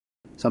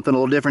Something a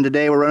little different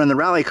today. We're running the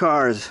rally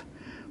cars.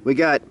 We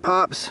got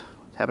Pops.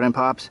 What's happening,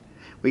 Pops?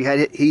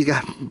 He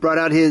brought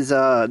out his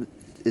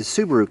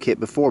Subaru kit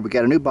before. We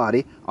got a new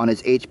body on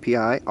his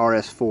HPI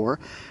RS4.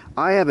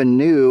 I have a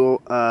new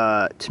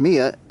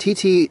Tamiya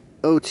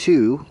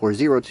TT-02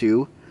 or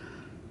 02,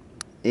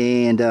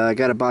 and I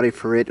got a body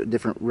for it, a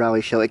different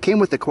rally shell. It came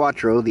with the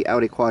Quattro, the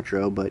Audi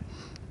Quattro, but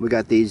we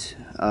got these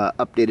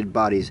updated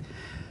bodies.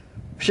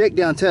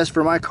 Shakedown test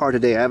for my car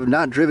today. I have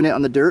not driven it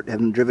on the dirt,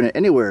 haven't driven it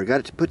anywhere.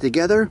 Got it to put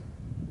together,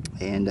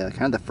 and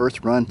kind of the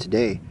first run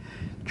today.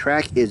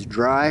 Track is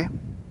dry,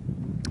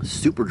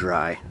 super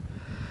dry,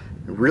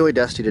 really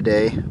dusty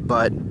today,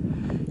 but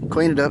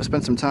cleaned it up,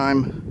 spent some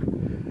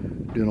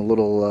time doing a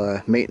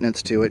little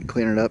maintenance to it,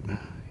 cleaning it up,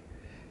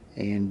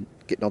 and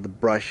getting all the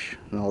brush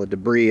and all the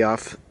debris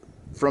off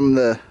from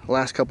the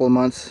last couple of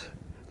months.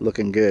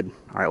 Looking good.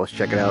 All right, let's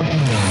check it out.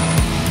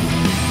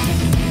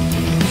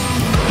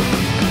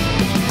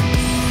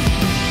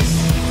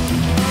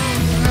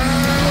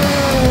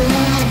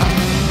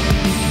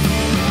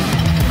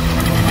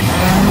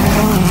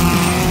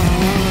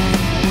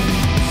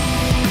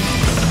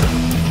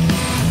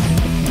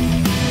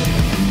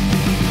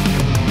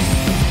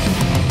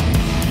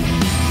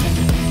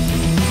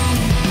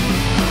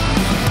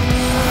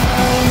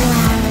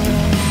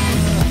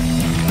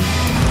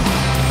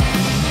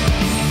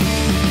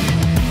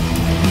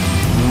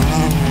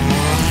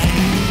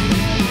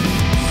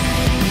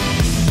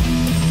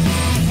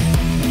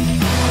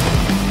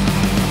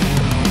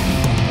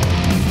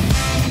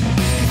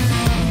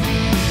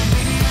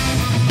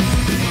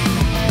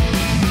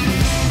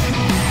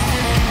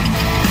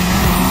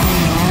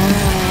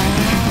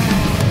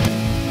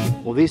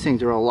 Well, these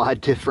things are a lot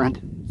different.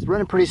 It's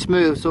running pretty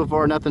smooth so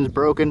far, nothing's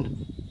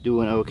broken,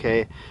 doing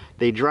okay.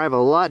 They drive a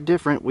lot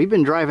different. We've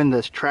been driving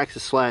this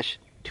Traxxas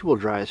 / two-wheel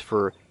drives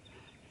for,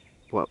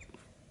 what,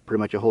 pretty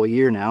much a whole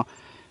year now.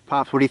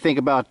 Pops, what do you think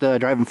about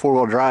driving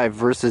four-wheel drive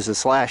versus the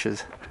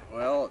Slashes?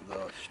 Well,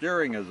 the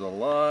steering is a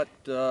lot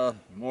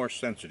more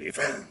sensitive.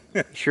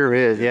 Sure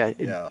is, yeah.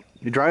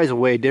 It drives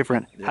way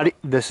different. Yeah.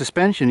 The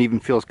suspension even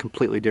feels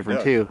completely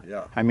different too.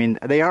 Yeah. I mean,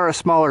 they are a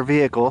smaller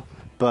vehicle,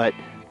 but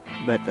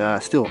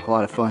still a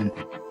lot of fun.